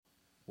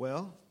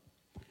Well,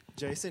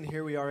 Jason,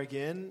 here we are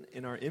again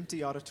in our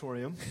empty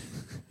auditorium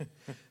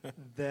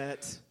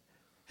that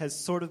has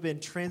sort of been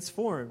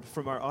transformed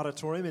from our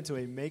auditorium into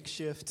a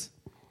makeshift,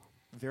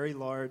 very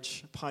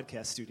large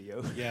podcast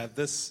studio. Yeah,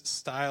 this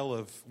style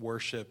of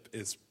worship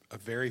is a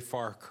very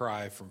far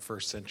cry from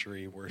first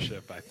century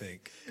worship, I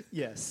think.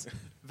 Yes,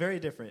 very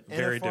different. And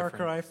Very a far different.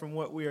 cry from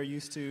what we are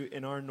used to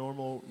in our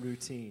normal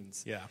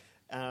routines. Yeah.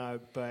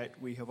 But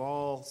we have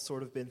all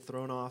sort of been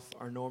thrown off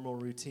our normal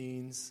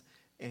routines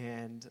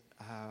and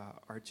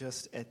are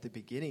just at the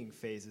beginning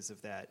phases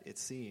of that, it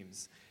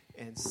seems.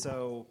 And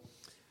so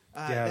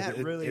that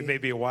really... It may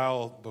be a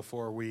while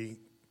before we,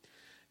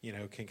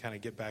 can kind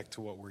of get back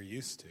to what we're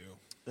used to.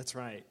 That's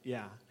right,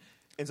 yeah.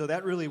 And so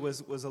that really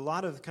was a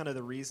lot of kind of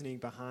the reasoning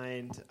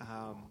behind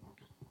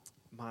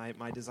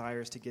my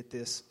desires to get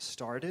this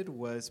started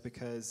was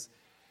because,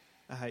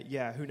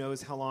 who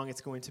knows how long it's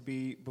going to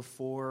be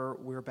before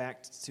we're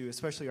back to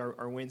especially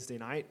our Wednesday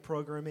night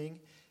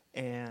programming.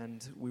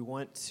 And we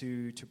want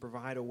to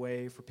provide a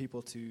way for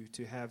people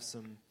to have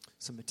some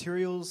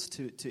materials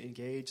to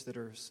engage that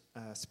are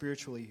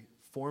spiritually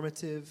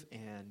formative,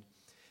 and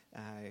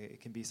it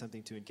can be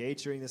something to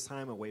engage during this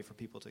time, a way for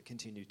people to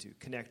continue to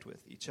connect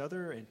with each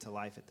other and to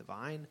Life at the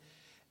Vine.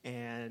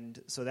 And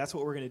so that's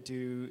what we're going to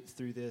do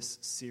through this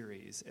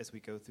series as we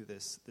go through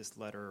this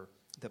letter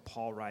that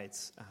Paul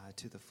writes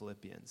to the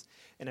Philippians.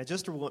 And I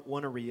just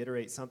want to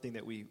reiterate something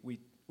that we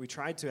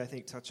tried to, I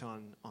think, touch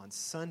on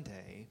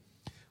Sunday,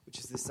 which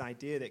is this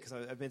idea that, because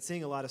I've been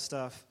seeing a lot of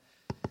stuff,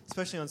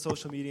 especially on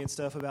social media and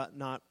stuff, about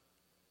not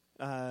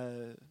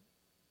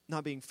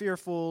being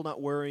fearful, not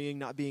worrying,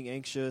 not being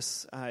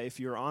anxious. If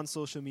you're on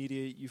social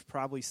media, you've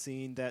probably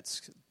seen that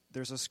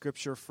there's a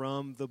scripture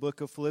from the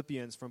book of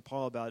Philippians from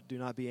Paul about do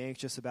not be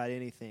anxious about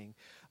anything,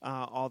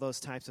 all those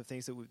types of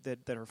things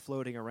that are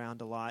floating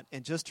around a lot.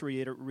 And just to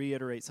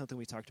reiterate something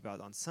we talked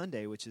about on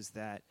Sunday, which is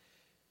that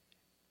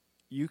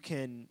you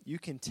can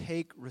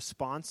take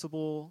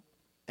responsible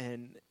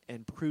and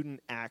prudent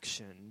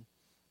action,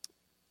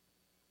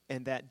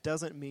 and that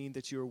doesn't mean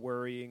that you're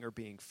worrying or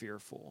being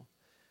fearful.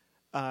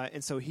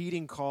 And so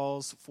heeding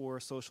calls for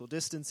social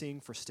distancing,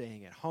 for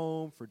staying at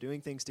home, for doing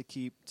things to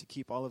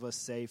keep all of us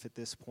safe at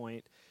this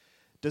point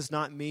does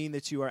not mean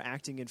that you are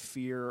acting in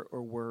fear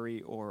or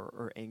worry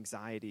or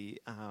anxiety.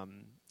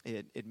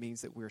 It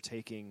means that we're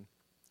taking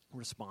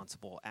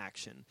responsible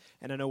action.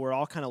 And I know we're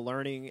all kind of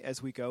learning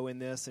as we go in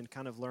this and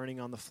kind of learning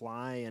on the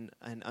fly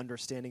and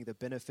understanding the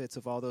benefits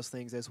of all those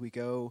things as we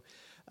go.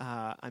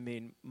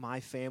 My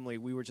family,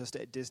 we were just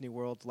at Disney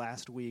World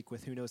last week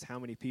with who knows how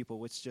many people,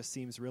 which just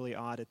seems really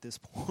odd at this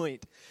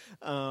point,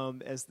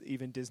 as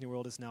even Disney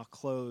World is now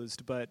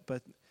closed. But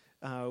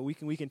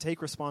we can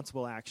take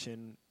responsible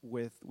action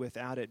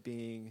without it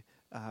being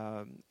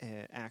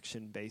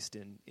action based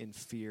in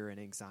fear and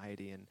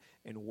anxiety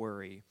and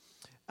worry.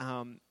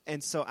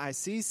 And so I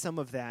see some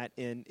of that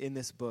in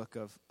this book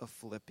of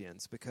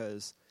Philippians,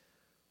 because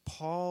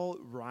Paul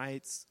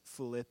writes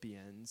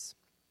Philippians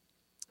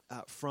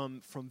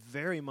from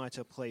very much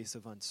a place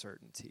of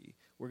uncertainty.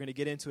 We're going to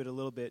get into it a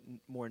little bit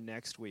more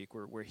next week,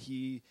 where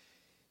he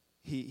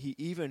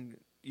even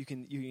you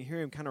can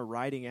hear him kind of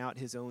writing out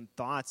his own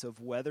thoughts of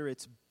whether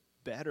it's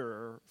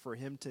better for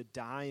him to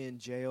die in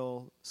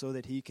jail so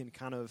that he can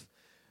kind of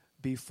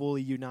be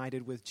fully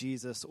united with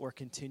Jesus or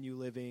continue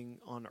living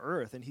on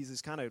earth. And he's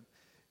just kind of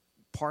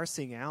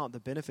parsing out the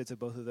benefits of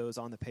both of those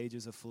on the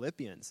pages of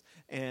Philippians.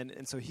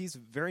 And so he's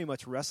very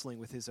much wrestling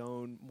with his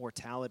own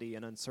mortality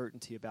and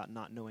uncertainty about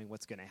not knowing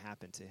what's going to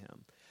happen to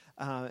him.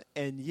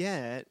 And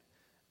yet,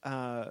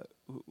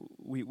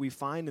 we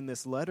find in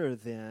this letter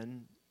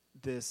then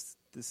this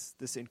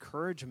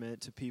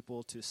encouragement to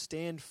people to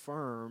stand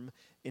firm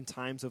in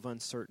times of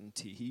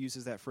uncertainty. He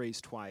uses that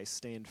phrase twice,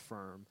 stand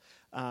firm.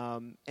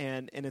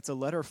 And it's a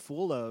letter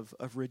full of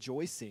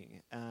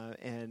rejoicing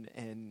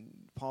and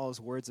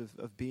Paul's words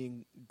of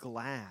being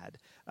glad.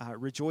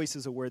 Rejoice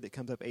is a word that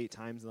comes up 8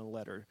 times in the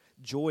letter.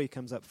 Joy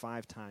comes up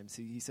 5 times.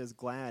 He says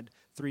glad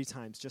 3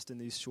 times just in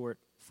these short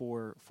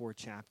four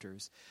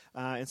chapters.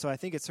 And so I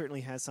think it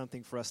certainly has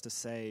something for us to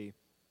say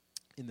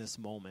in this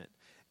moment.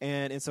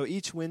 And so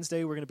each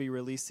Wednesday we're going to be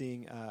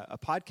releasing a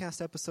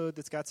podcast episode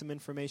that's got some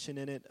information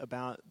in it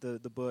about the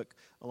book,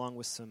 along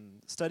with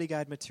some study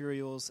guide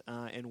materials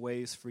and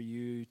ways for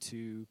you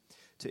to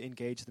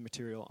engage the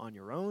material on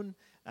your own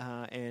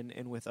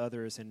and with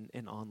others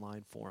in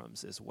online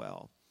forums as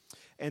well.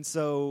 And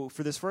so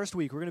for this first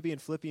week, we're going to be in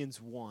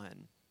Philippians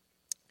 1.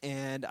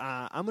 And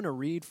I'm going to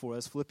read for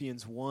us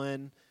Philippians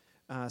 1,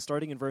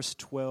 starting in verse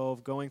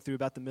 12, going through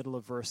about the middle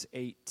of verse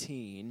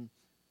 18.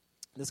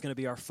 That's going to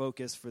be our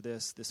focus for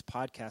this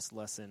podcast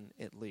lesson,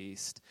 at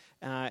least.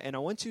 And I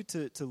want you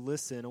to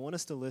listen. I want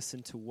us to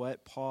listen to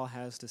what Paul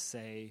has to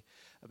say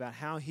about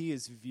how he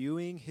is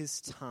viewing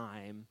his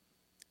time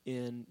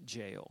in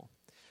jail.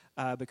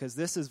 Because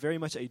this is very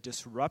much a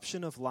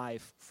disruption of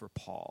life for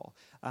Paul.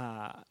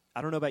 I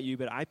don't know about you,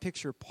 but I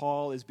picture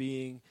Paul as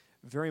being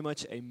very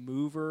much a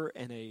mover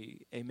and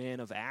a man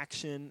of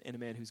action and a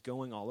man who's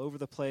going all over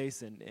the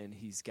place and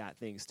he's got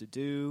things to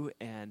do.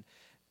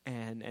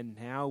 and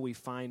now we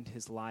find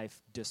his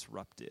life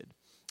disrupted.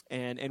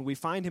 And we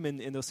find him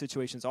in those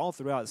situations all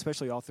throughout,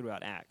 especially all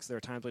throughout Acts. There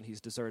are times when he's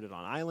deserted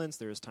on islands.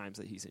 There's times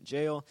that he's in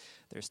jail.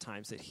 There's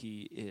times that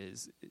he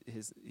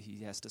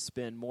has to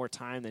spend more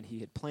time than he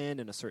had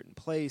planned in a certain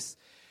place.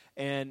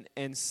 And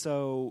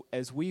so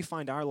as we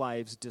find our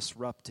lives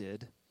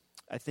disrupted,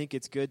 I think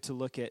it's good to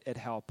look at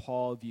how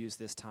Paul views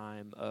this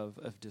time of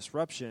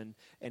disruption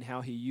and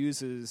how he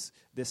uses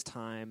this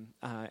time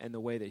and the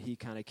way that he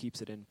kind of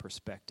keeps it in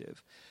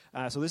perspective.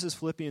 So this is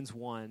Philippians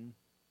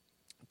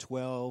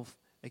 1:12.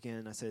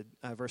 Again, I said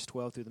verse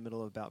 12 through the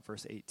middle of about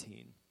verse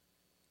 18.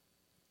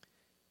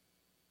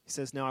 He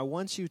says, "Now I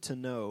want you to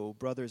know,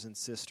 brothers and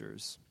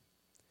sisters,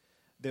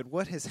 that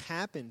what has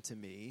happened to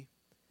me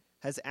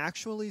has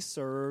actually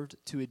served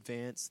to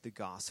advance the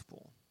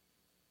gospel.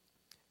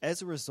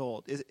 As a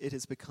result, it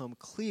has become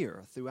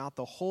clear throughout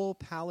the whole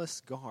palace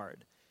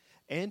guard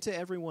and to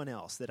everyone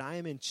else that I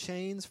am in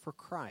chains for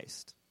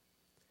Christ.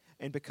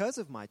 And because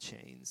of my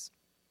chains,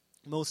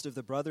 most of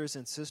the brothers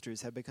and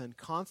sisters have become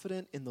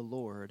confident in the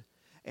Lord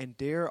and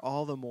dare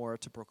all the more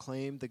to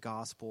proclaim the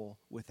gospel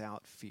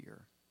without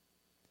fear.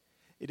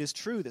 It is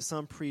true that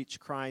some preach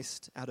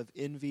Christ out of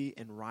envy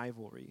and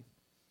rivalry,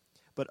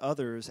 but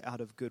others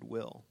out of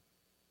goodwill.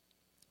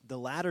 The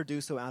latter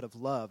do so out of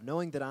love,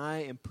 knowing that I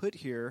am put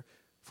here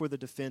for the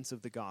defense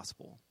of the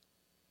gospel.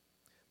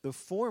 The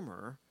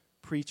former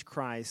preach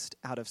Christ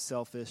out of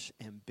selfish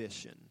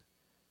ambition,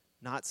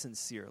 not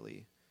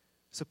sincerely,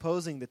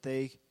 supposing that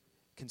they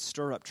can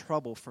stir up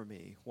trouble for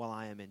me while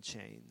I am in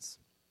chains.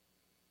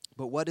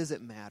 But what does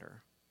it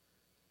matter?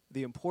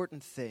 The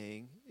important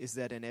thing is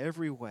that in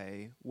every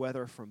way,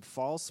 whether from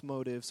false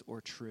motives or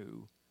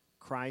true,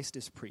 Christ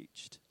is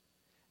preached.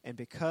 And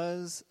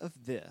because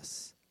of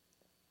this,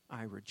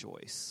 I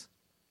rejoice."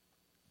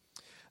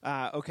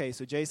 Okay,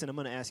 so Jason, I'm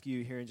going to ask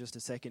you here in just a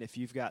second if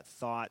you've got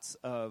thoughts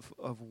of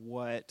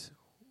what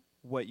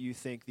you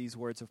think these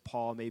words of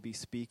Paul may be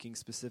speaking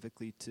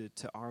specifically to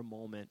our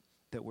moment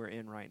that we're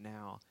in right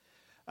now.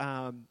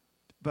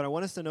 But I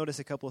want us to notice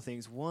a couple of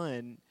things.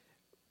 One,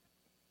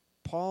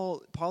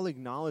 Paul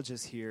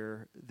acknowledges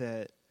here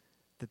that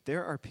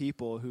there are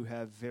people who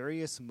have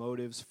various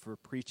motives for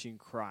preaching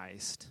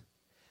Christ.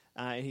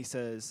 And he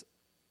says,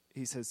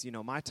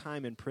 my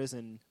time in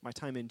prison, my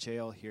time in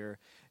jail here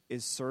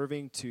is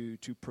serving to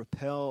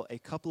propel a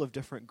couple of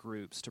different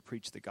groups to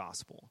preach the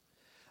gospel.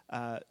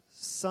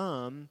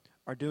 Some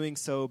are doing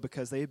so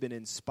because they've been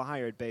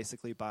inspired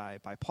basically by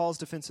Paul's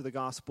defense of the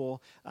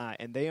gospel,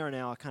 and they are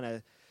now kind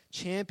of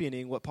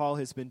championing what Paul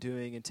has been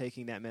doing and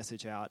taking that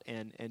message out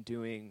and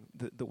doing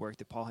the work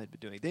that Paul had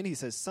been doing. Then he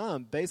says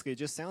some, basically it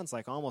just sounds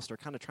like almost are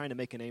kind of trying to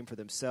make a name for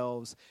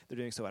themselves. They're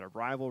doing so out of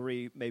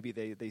rivalry. Maybe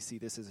they see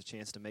this as a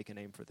chance to make a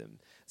name for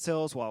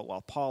themselves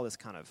while Paul is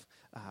kind of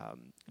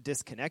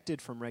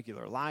disconnected from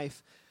regular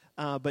life.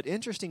 But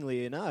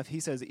interestingly enough, he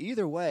says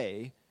either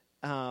way,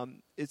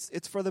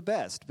 it's for the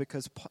best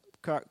because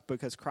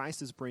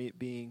Christ is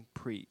being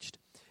preached.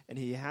 And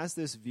he has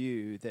this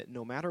view that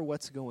no matter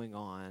what's going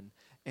on,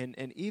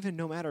 and even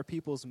no matter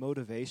people's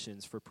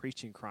motivations for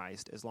preaching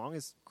Christ, as long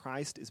as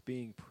Christ is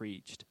being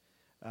preached,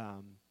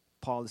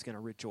 Paul is going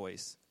to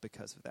rejoice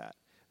because of that,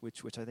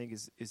 which I think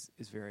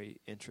is very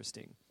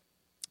interesting.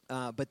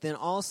 But then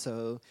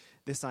also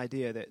this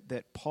idea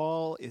that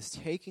Paul is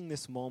taking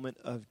this moment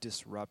of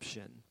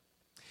disruption,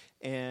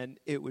 and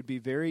it would be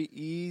very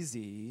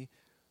easy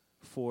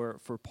for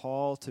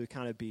Paul to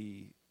kind of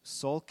be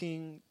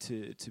sulking,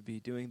 to be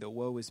doing the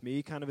woe is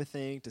me kind of a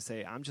thing, to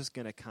say, I'm just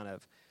going to kind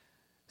of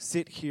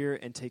sit here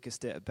and take a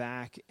step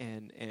back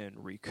and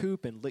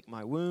recoup and lick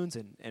my wounds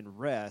and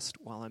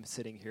rest while I'm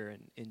sitting here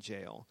in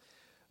jail.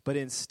 But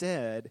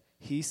instead,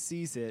 he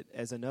sees it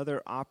as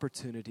another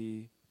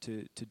opportunity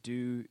to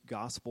do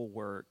gospel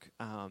work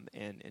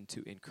and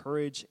to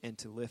encourage and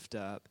to lift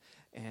up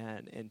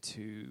and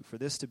for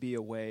this to be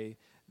a way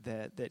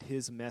that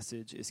his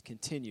message is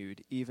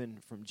continued even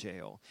from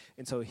jail.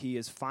 And so he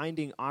is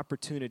finding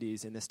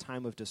opportunities in this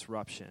time of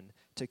disruption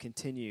to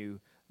continue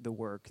the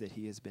work that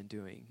he has been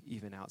doing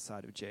even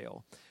outside of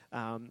jail.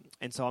 And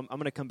so I'm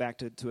going to come back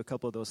to a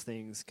couple of those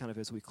things kind of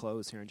as we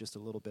close here in just a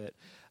little bit.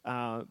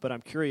 But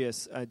I'm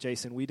curious,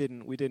 Jason, we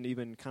didn't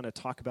even kind of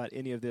talk about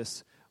any of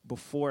this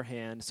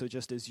beforehand. So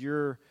just as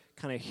you're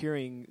kind of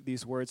hearing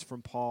these words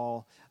from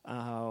Paul,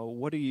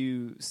 what do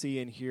you see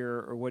and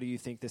hear, or what do you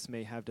think this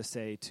may have to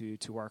say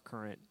to our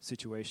current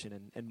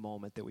situation and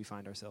moment that we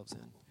find ourselves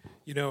in?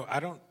 You know, I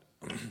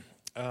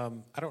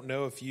don't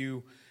know if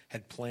you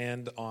had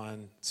planned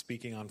on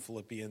speaking on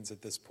Philippians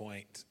at this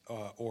point,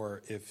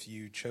 or if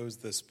you chose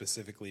this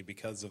specifically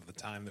because of the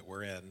time that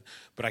we're in,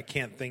 but I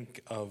can't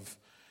think of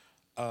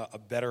a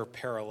better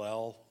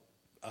parallel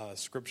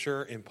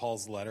scripture in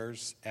Paul's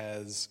letters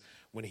as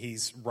when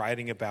he's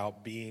writing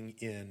about being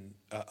in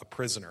a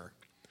prisoner.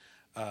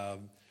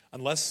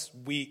 Unless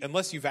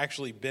you've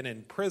actually been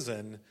in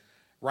prison,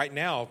 right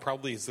now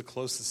probably is the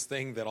closest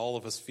thing that all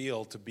of us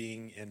feel to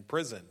being in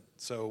prison.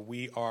 So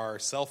we are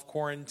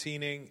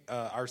self-quarantining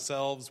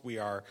ourselves. We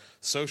are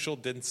social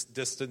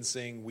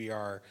distancing. We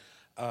are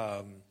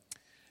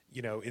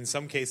in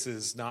some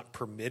cases not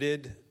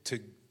permitted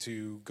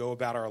to go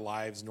about our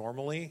lives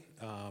normally.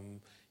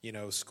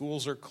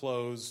 Schools are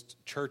closed,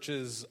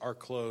 churches are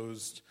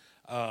closed,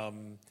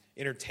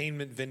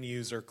 entertainment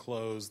venues are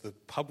closed, the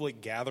public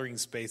gathering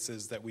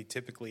spaces that we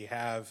typically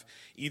have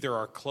either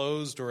are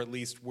closed or at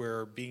least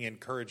we're being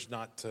encouraged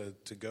not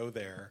to go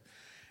there.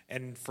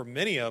 And for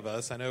many of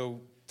us, I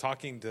know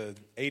talking to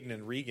Aiden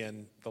and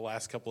Regan the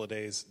last couple of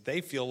days,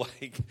 they feel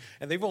like,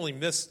 and they've only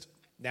missed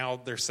now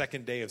their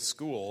second day of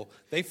school,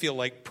 they feel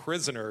like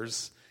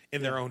prisoners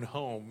in their own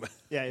home.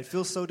 Yeah, it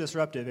feels so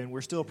disruptive, and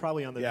we're still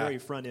probably on the very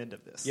front end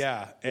of this.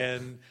 Yeah,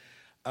 and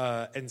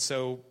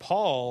so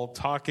Paul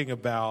talking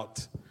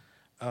about,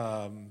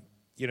 that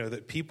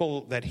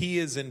he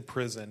is in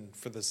prison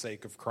for the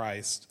sake of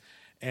Christ.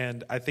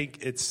 And I think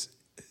it's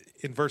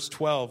in verse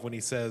 12 when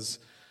he says,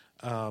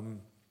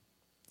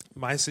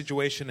 my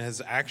situation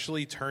has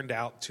actually turned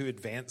out to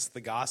advance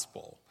the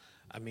gospel.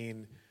 I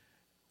mean,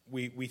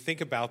 we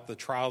think about the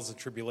trials and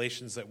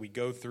tribulations that we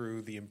go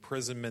through, the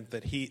imprisonment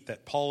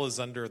that Paul is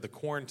under, the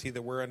quarantine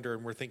that we're under,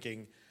 and we're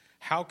thinking,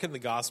 how can the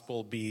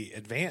gospel be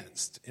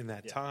advanced in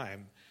that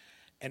time?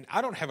 And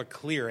I don't have a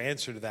clear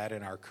answer to that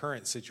in our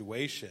current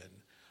situation,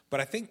 but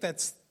I think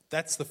that's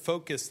the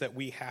focus that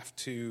we have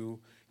to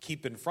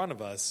keep in front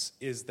of us,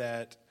 is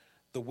that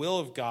the will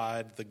of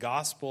God, the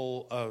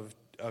gospel of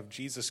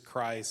Jesus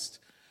Christ,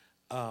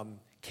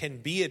 can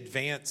be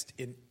advanced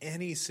in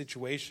any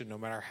situation, no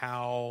matter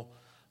how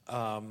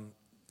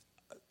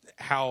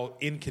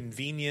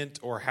inconvenient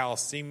or how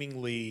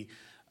seemingly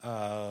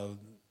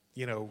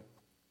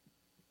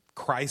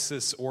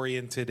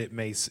crisis-oriented it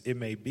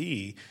may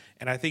be.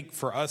 And I think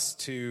for us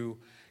to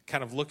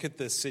kind of look at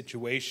this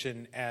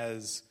situation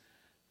as,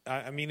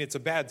 it's a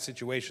bad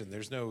situation.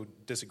 There's no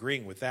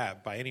disagreeing with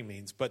that by any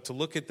means. But to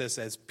look at this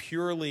as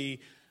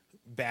purely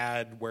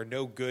bad, where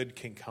no good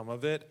can come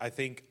of it, I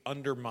think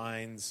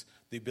undermines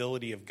the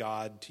ability of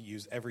God to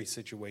use every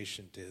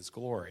situation to his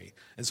glory.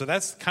 And so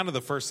that's kind of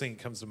the first thing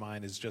that comes to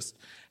mind, is just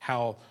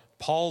how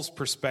Paul's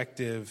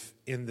perspective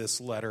in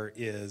this letter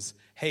is,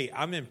 hey,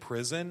 I'm in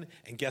prison,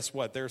 and guess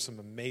what? There are some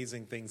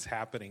amazing things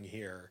happening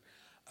here.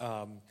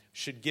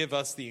 Should give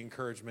us the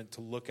encouragement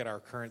to look at our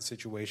current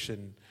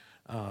situation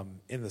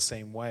in the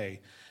same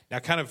way. Now,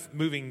 kind of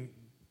moving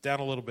down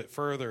a little bit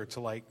further to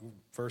like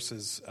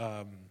verses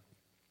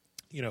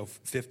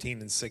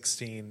 15 and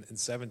 16 and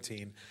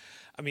 17.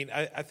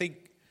 I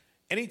think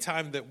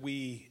anytime that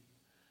we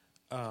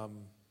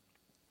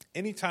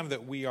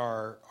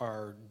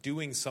are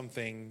doing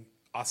something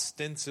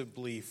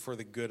ostensibly for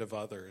the good of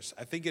others,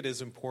 I think it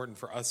is important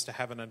for us to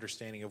have an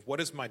understanding of what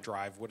is my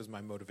drive, what is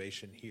my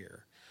motivation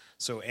here.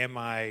 So am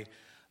I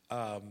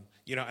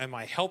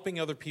helping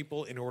other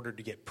people in order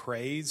to get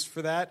praise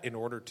for that, in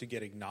order to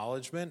get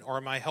acknowledgement, or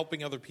am I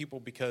helping other people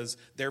because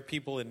they're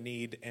people in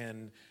need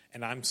and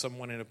I'm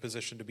someone in a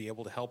position to be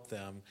able to help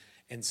them,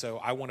 and so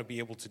I want to be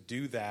able to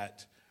do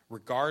that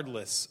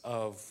regardless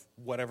of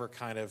whatever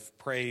kind of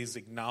praise,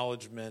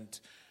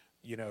 acknowledgement,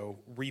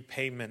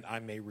 repayment I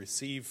may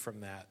receive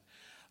from that.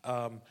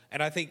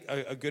 And I think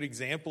a good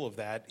example of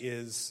that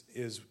is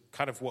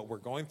kind of what we're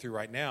going through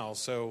right now.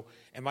 So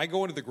am I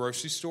going to the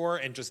grocery store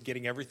and just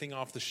getting everything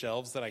off the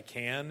shelves that I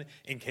can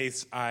in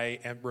case I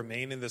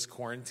remain in this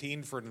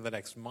quarantine for the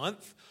next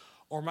month?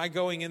 Or am I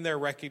going in there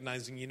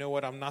recognizing, you know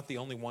what, I'm not the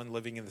only one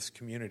living in this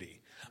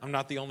community. I'm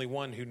not the only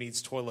one who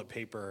needs toilet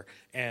paper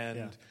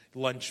and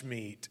lunch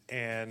meat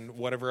and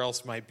whatever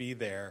else might be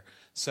there.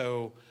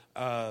 So,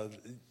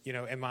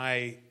 am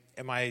I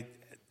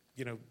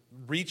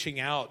reaching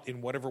out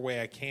in whatever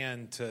way I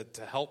can to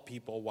help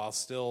people while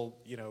still,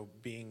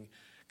 being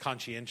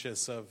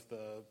conscientious of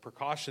the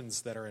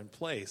precautions that are in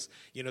place?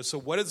 So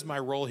what is my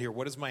role here?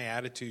 What is my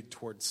attitude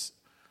towards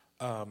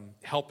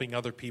helping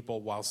other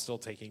people while still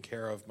taking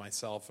care of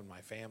myself and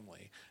my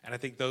family? And I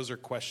think those are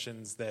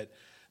questions that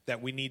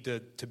we need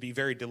to be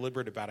very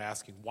deliberate about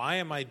asking. Why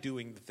am I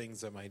doing the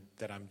things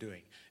that I'm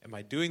doing? Am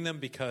I doing them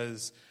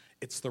because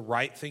it's the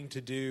right thing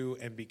to do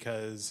and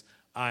because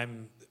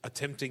I'm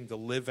attempting to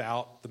live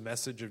out the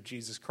message of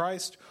Jesus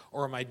Christ?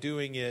 Or am I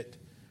doing it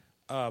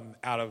out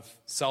of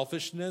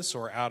selfishness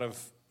or out of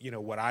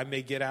what I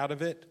may get out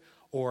of it?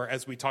 Or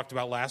as we talked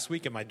about last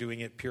week, am I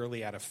doing it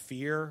purely out of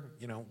fear?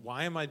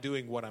 Why am I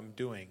doing what I'm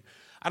doing?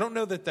 I don't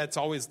know that that's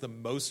always the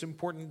most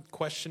important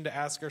question to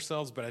ask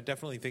ourselves, but I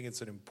definitely think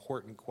it's an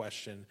important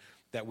question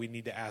that we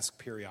need to ask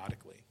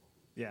periodically.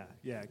 Yeah,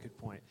 good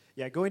point.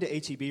 Yeah, going to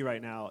H-E-B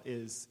right now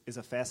is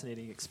a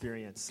fascinating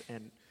experience.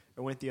 And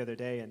I went the other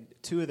day, and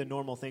two of the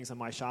normal things on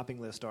my shopping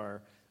list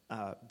are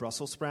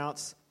Brussels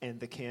sprouts and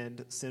the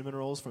canned cinnamon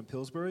rolls from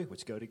Pillsbury,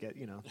 which go to get,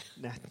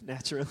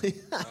 naturally.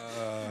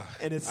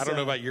 And it's, I don't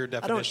know about your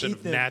definition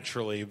of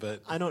naturally,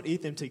 but I don't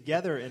eat them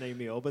together in a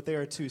meal, but they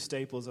are two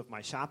staples of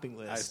my shopping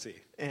list. I see.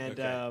 And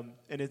okay.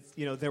 And it's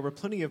there were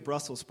plenty of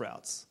Brussels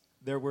sprouts.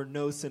 There were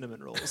no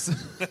cinnamon rolls.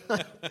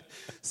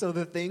 So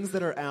the things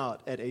that are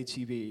out at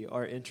H-E-B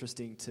are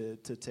interesting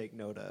to take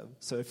note of.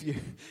 So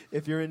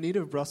if you're in need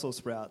of Brussels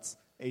sprouts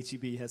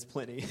HEB has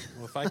plenty.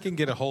 Well, if I can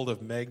get a hold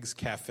of Meg's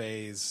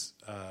Cafe's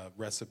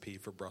recipe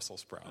for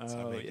Brussels sprouts,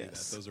 I may do that.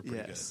 Those are pretty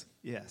good.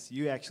 Yes,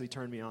 you actually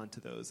turned me on to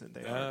those, and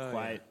they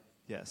are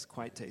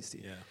quite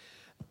tasty.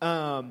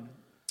 Yeah.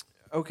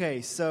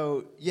 Okay,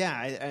 so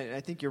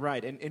I think you're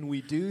right, and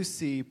we do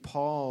see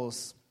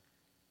Paul's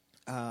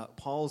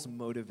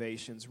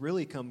motivations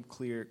really come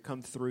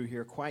through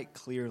here quite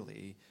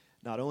clearly.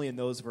 Not only in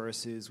those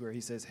verses where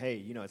he says,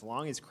 "Hey, as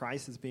long as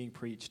Christ is being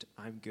preached,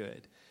 I'm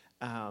good,"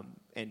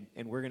 and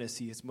we're going to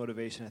see his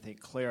motivation, I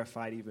think,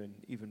 clarified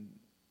even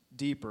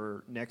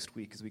deeper next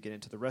week as we get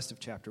into the rest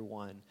of chapter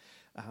 1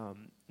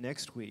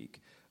 next week.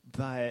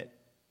 But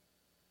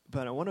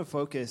I want to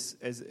focus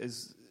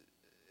as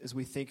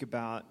we think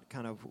about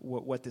kind of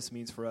what this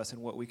means for us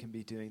and what we can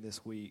be doing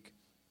this week,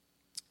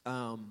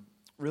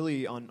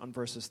 really on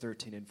verses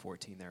 13 and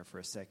 14 there for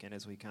a second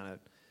as we kind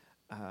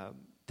of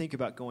think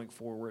about going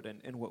forward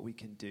and what we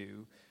can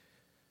do,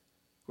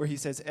 where he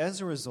says,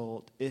 "As a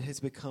result, it has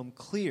become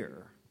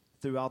clear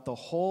throughout the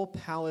whole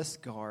palace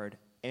guard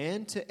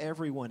and to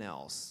everyone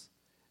else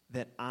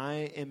that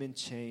I am in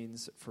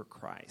chains for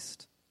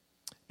Christ.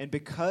 And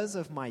because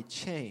of my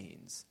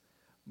chains,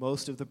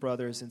 most of the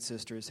brothers and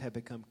sisters have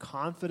become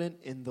confident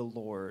in the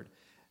Lord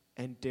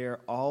and dare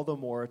all the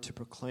more to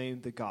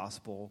proclaim the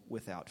gospel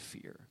without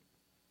fear."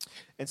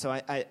 And so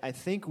I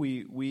think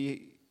we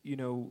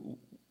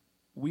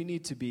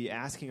need to be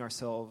asking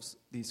ourselves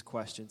these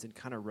questions and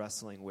kind of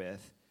wrestling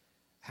with,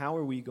 how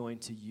are we going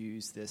to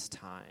use this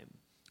time?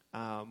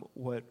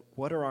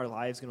 What are our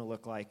lives going to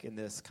look like in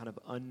this kind of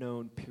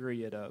unknown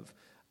period of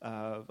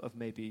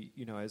maybe,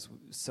 as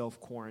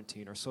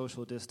self-quarantine or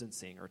social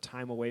distancing or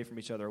time away from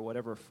each other, or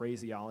whatever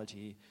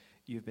phraseology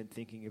you've been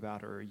thinking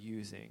about or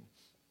using?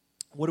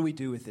 What do we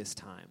do with this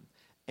time?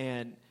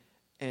 And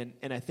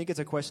I think it's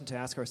a question to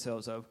ask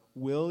ourselves of,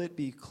 will it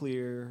be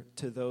clear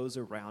to those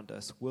around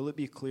us? Will it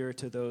be clear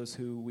to those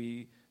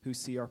who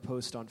see our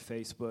post on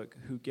Facebook,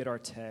 who get our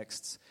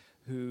texts,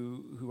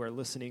 who are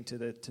listening to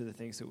the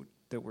things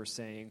that we're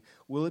saying?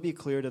 Will it be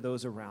clear to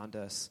those around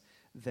us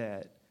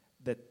that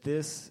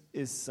this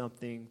is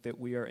something that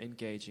we are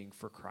engaging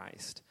for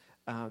Christ?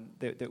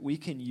 That we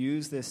can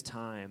use this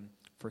time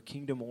for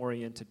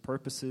kingdom-oriented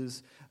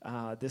purposes.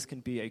 This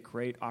can be a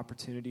great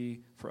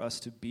opportunity for us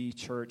to be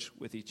church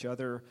with each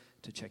other,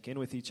 to check in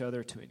with each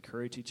other, to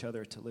encourage each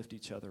other, to lift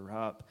each other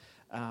up.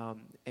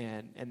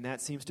 And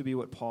that seems to be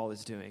what Paul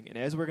is doing. And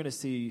as we're going to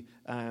see,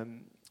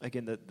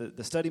 again,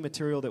 the study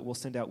material that we'll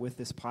send out with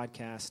this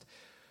podcast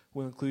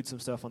will include some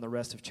stuff on the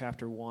rest of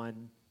chapter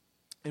 1.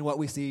 And what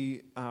we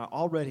see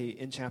already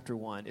in chapter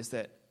 1 is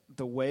that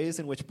the ways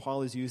in which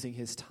Paul is using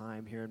his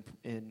time here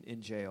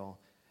in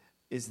jail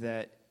is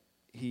that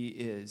he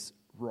is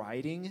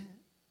writing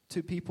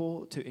to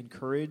people to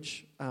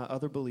encourage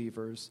other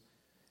believers,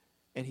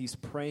 and he's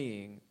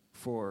praying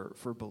for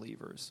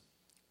believers.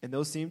 And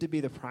those seem to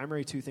be the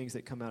primary two things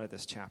that come out of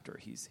this chapter.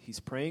 He's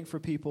praying for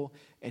people,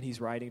 and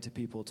he's writing to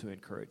people to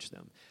encourage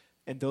them.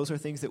 And those are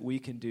things that we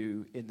can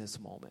do in this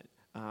moment.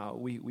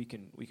 We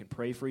can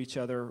pray for each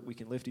other. We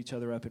can lift each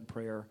other up in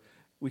prayer.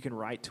 We can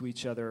write to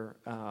each other.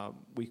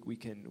 We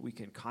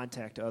can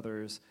contact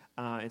others.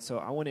 And so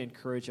I want to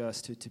encourage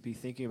us to be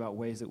thinking about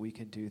ways that we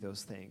can do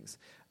those things.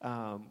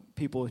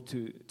 People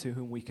to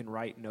whom we can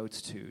write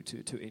notes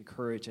to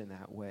encourage in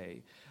that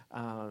way.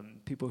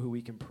 People who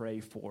we can pray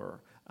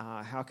for.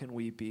 How can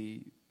we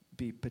be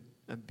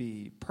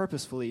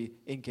purposefully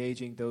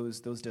engaging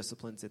those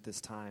disciplines at this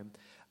time?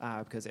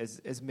 Because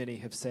as many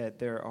have said,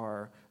 there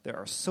are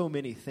so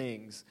many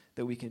things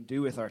that we can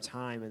do with our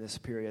time in this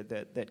period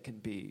that can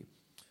be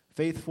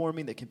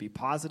faith-forming, that can be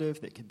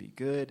positive, that can be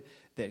good,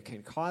 that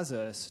can cause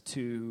us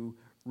to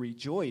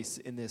rejoice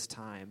in this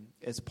time,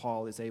 as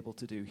Paul is able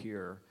to do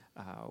here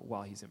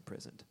while he's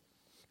imprisoned.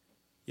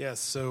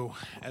 Yes, so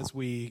as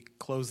we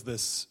close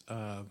this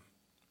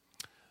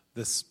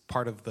this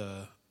part of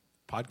the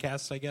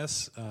podcast, I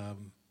guess,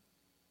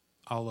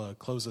 I'll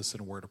close us in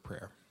a word of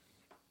prayer.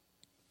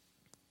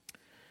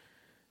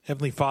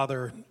 Heavenly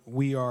Father,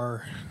 we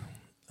are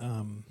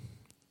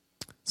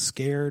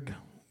scared,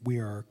 we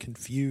are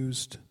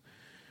confused,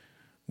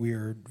 we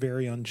are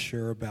very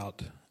unsure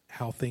about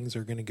how things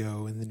are going to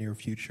go in the near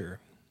future.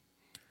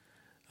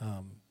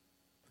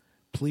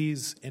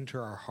 Please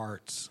enter our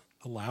hearts.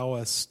 Allow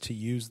us to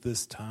use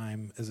this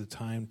time as a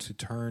time to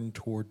turn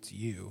towards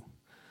you.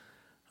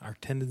 Our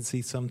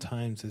tendency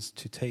sometimes is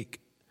to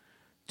take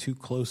too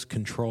close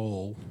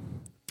control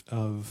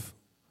of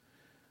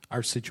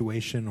our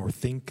situation, or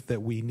think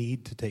that we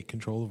need to take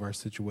control of our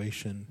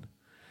situation.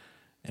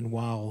 And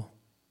while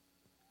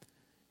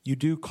you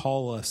do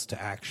call us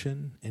to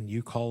action, and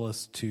you call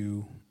us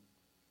to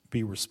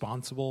be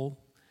responsible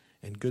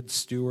and good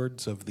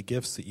stewards of the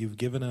gifts that you've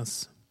given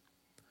us,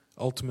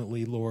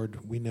 ultimately,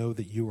 Lord, we know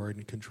that you are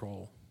in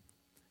control.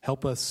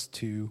 Help us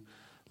to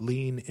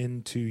lean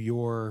into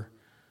your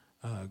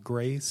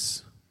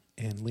grace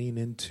and lean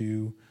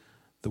into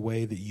the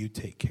way that you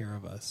take care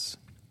of us.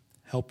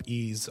 Help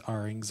ease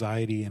our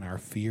anxiety and our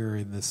fear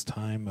in this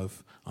time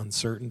of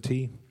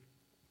uncertainty.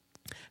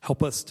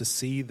 Help us to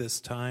see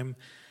this time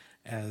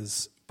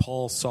as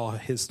Paul saw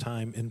his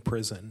time in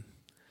prison,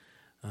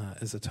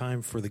 as a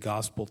time for the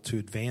gospel to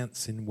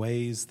advance in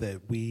ways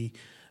that we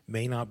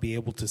may not be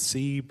able to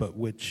see, but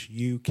which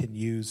you can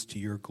use to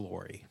your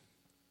glory.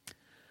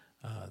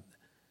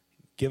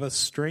 Give us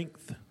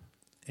strength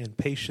and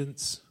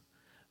patience.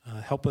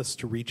 Help us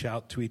to reach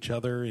out to each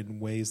other in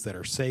ways that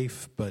are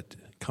safe but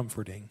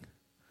comforting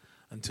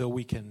until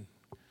we can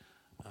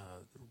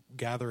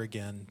gather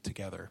again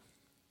together.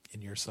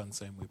 In your Son's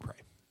name we pray.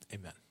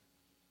 Amen.